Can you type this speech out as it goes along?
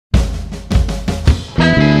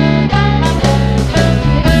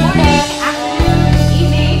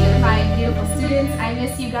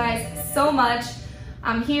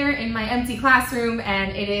I'm here in my empty classroom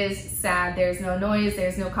and it is sad. There's no noise,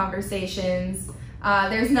 there's no conversations,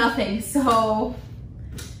 there's nothing. So,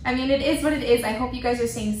 I mean, it is what it is. I hope you guys are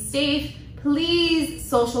staying safe. Please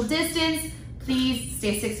social distance. Please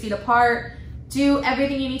stay 6 feet apart. Do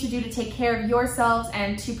everything you need to do to take care of yourselves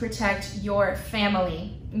and to protect your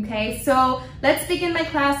family. Okay, so let's begin my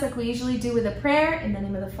class like we usually do with a prayer. In the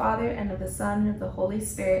name of the Father, and of the Son, and of the Holy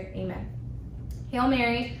Spirit. Amen. Hail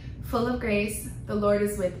Mary, full of grace, the Lord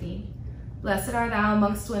is with thee. Blessed art thou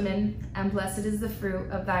amongst women, and blessed is the fruit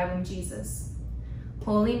of thy womb, Jesus.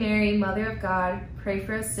 Holy Mary, Mother of God, pray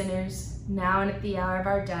for us sinners, now and at the hour of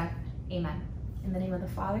our death. Amen. In the name of the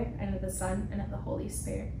Father, and of the Son, and of the Holy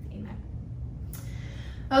Spirit. Amen.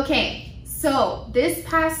 Okay, so this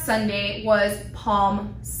past Sunday was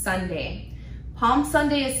Palm Sunday. Palm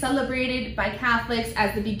Sunday is celebrated by Catholics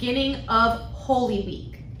as the beginning of Holy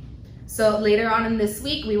Week. So later on in this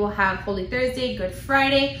week, we will have Holy Thursday, Good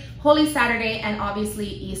Friday, Holy Saturday, and obviously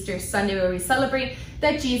Easter Sunday, where we celebrate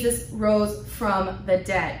that Jesus rose from the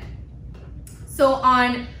dead. So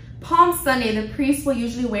on Palm Sunday, the priest will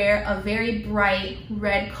usually wear a very bright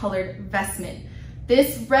red colored vestment.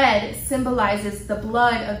 This red symbolizes the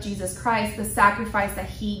blood of Jesus Christ, the sacrifice that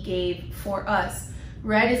he gave for us.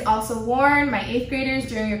 Red is also worn by 8th graders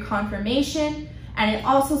during your confirmation, and it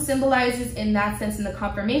also symbolizes, in that sense, in the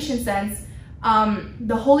confirmation sense,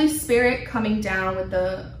 the Holy Spirit coming down with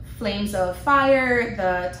the flames of fire,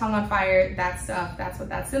 the tongue on fire, that stuff. That's what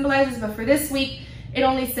that symbolizes. But for this week, it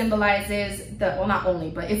only symbolizes well, not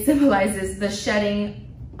only, but it symbolizes the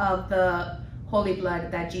shedding of the holy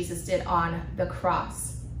blood that Jesus did on the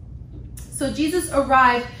cross. So Jesus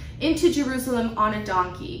arrived into Jerusalem on a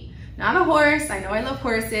donkey, not a horse. I know I love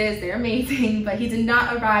horses, they're amazing, but he did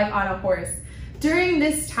not arrive on a horse. During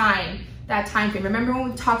this time, that time frame, remember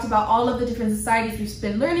when we talked about all of the different societies we've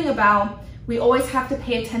been learning about, we always have to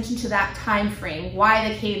pay attention to that time frame, why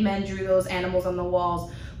the cavemen drew those animals on the walls,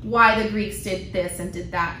 why the Greeks did this and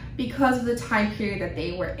did that, because of the time period that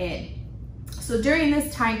they were in. So during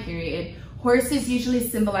this time period, horses usually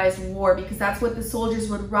symbolize war because that's what the soldiers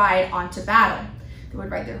would ride onto battle. They would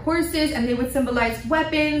ride their horses and they would symbolize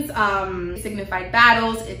weapons. It signified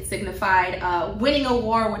battles. It signified winning a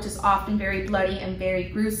war, which is often very bloody and very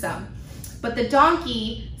gruesome. But the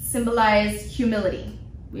donkey symbolized humility.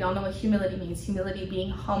 We all know what humility means. Humility being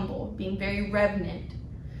humble, being very reverent.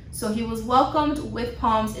 So he was welcomed with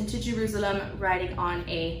palms into Jerusalem riding on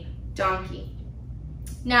a donkey.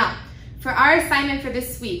 Now, for our assignment for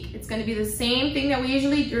this week, it's going to be the same thing that we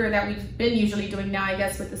usually do, or that we've been usually doing now, I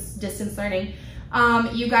guess, with this distance learning.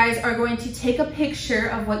 You guys are going to take a picture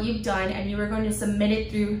of what you've done and you are going to submit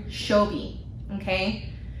it through Shobi, okay?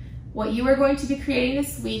 What you are going to be creating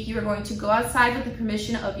this week, you are going to go outside with the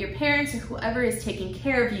permission of your parents or whoever is taking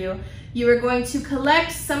care of you. You are going to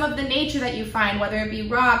collect some of the nature that you find, whether it be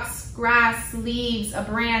rocks, grass, leaves, a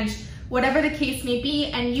branch, whatever the case may be,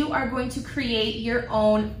 and you are going to create your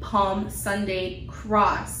own Palm Sunday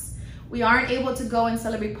cross. We aren't able to go and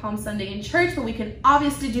celebrate Palm Sunday in church, but we can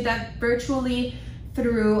obviously do that virtually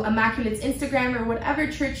through Immaculate's Instagram or whatever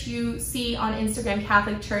church you see on Instagram,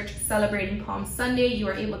 Catholic Church celebrating Palm Sunday. You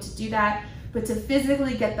are able to do that, but to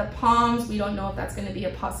physically get the palms, we don't know if that's going to be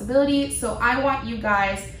a possibility. So I want you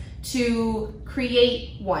guys to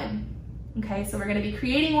create one. Okay, so we're going to be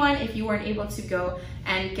creating one if you weren't able to go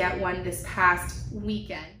and get one this past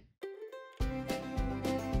weekend.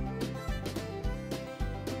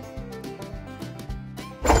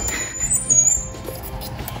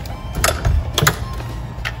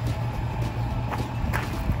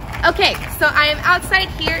 Okay, so I am outside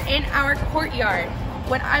here in our courtyard.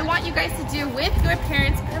 What I want you guys to do with your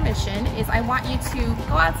parents' permission is I want you to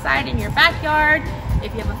go outside in your backyard.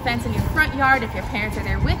 If you have a fence in your front yard, if your parents are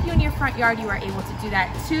there with you in your front yard, you are able to do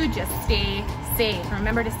that too. Just stay safe.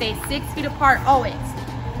 Remember to stay 6 feet apart always.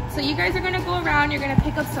 So you guys are gonna go around, you're gonna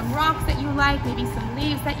pick up some rocks that you like, maybe some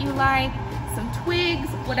leaves that you like, some twigs,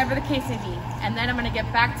 whatever the case may be. And then I'm gonna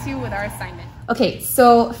get back to you with our assignment. Okay,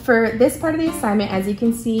 so for this part of the assignment, as you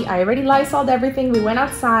can see, I already Lysoled everything. We went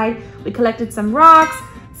outside, we collected some rocks,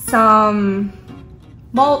 some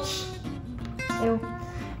mulch,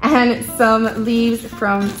 and some leaves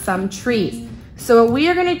from some trees. So what we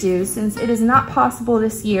are gonna do, since it is not possible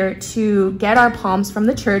this year to get our palms from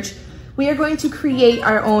the church, we are going to create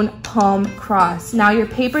our own palm cross. Now your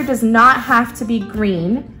paper does not have to be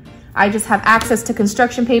green. I just have access to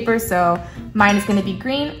construction paper, so mine is gonna be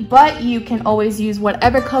green, but you can always use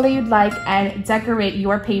whatever color you'd like and decorate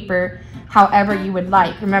your paper however you would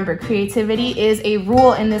like. Remember, creativity is a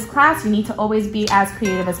rule in this class. You need to always be as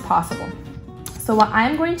creative as possible. So what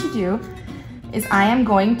I'm going to do is I am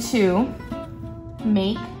going to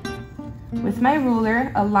make, with my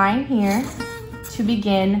ruler, a line here to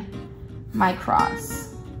begin my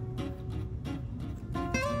cross.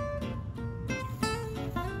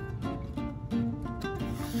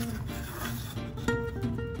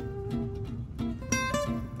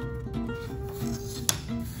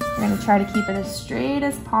 We're gonna try to keep it as straight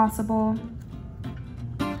as possible,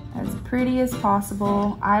 as pretty as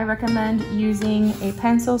possible. I recommend using a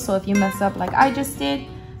pencil, so if you mess up like I just did,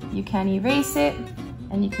 you can erase it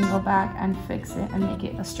and you can go back and fix it and make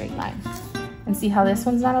it a straight line. And see how this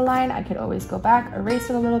one's not a line? I could always go back, erase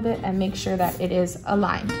it a little bit, and make sure that it is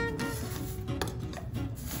aligned.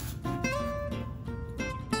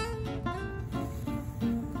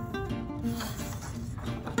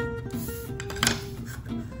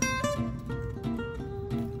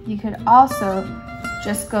 You could also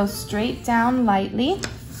just go straight down lightly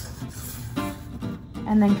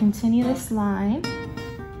and then continue this line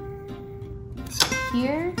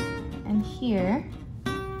here and here,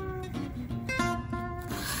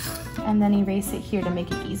 and then erase it here to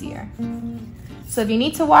make it easier. So if you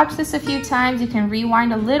need to watch this a few times, you can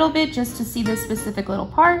rewind a little bit just to see this specific little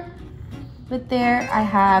part. But there I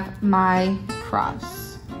have my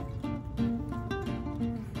cross.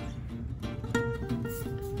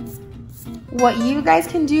 What you guys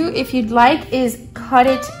can do if you'd like is cut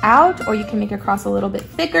it out, or you can make your cross a little bit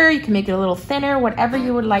thicker, you can make it a little thinner, whatever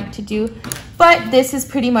you would like to do. But this is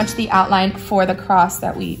pretty much the outline for the cross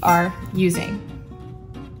that we are using.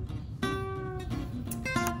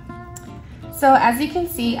 So as you can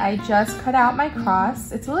see, I just cut out my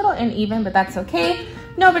cross. It's a little uneven, but that's okay.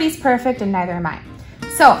 Nobody's perfect and neither am I.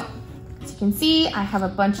 So as you can see, I have a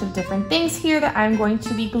bunch of different things here that I'm going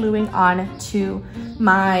to be gluing on to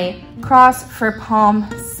my cross for Palm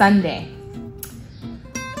Sunday.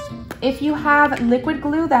 If you have liquid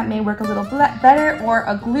glue, that may work a little better, or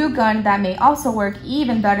a glue gun, that may also work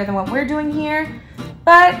even better than what we're doing here.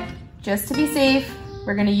 But just to be safe,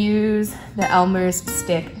 we're gonna use the Elmer's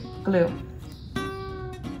stick glue.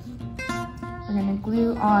 We're gonna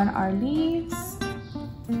glue on our leaves.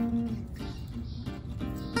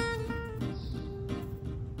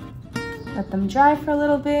 Let them dry for a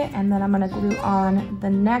little bit, and then I'm gonna glue on the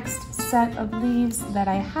next set of leaves that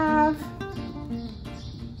I have.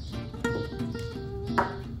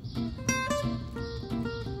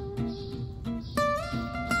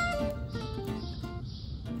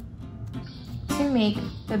 To make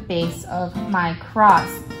the base of my cross.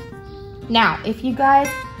 Now, if you guys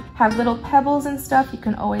have little pebbles and stuff, you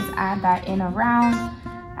can always add that in around.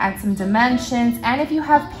 Add some dimensions, and if you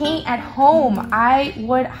have paint at home, I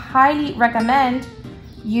would highly recommend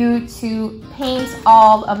you to paint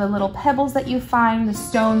all of the little pebbles that you find, the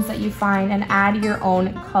stones that you find, and add your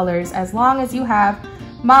own colors, as long as you have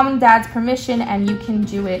mom and dad's permission and you can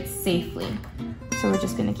do it safely. So we're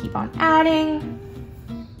just gonna keep on adding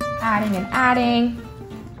and adding.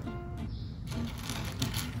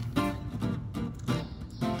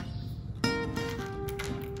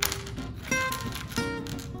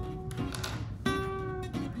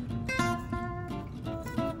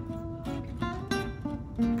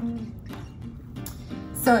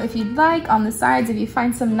 So if you'd like, on the sides, if you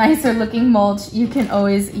find some nicer looking mulch, you can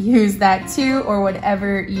always use that too, or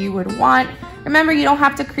whatever you would want. Remember, you don't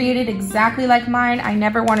have to create it exactly like mine. I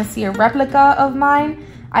never want to see a replica of mine.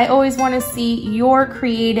 I always want to see your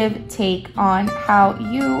creative take on how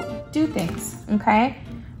you do things, okay?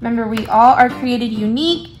 Remember, we all are created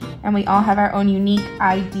unique, and we all have our own unique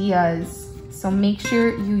ideas. So make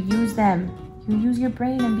sure you use them. You use your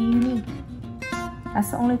brain and be unique.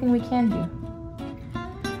 That's the only thing we can do.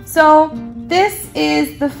 So this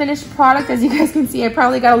is the finished product. As you guys can see, I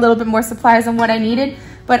probably got a little bit more supplies than what I needed,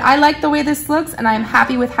 but I like the way this looks and I'm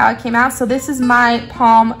happy with how it came out. So this is my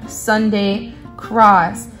Palm Sunday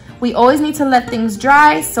cross. We always need to let things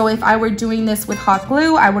dry. So if I were doing this with hot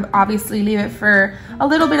glue, I would obviously leave it for a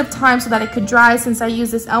little bit of time so that it could dry. Since I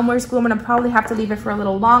use this Elmer's glue, I'm gonna probably have to leave it for a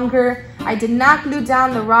little longer. I did not glue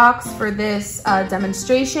down the rocks for this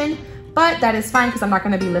demonstration, but that is fine because I'm not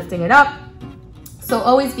gonna be lifting it up. So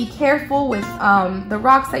always be careful with the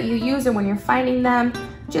rocks that you use or when you're finding them,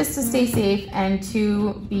 just to stay safe and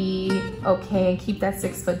to be okay and keep that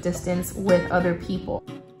 6 foot distance with other people.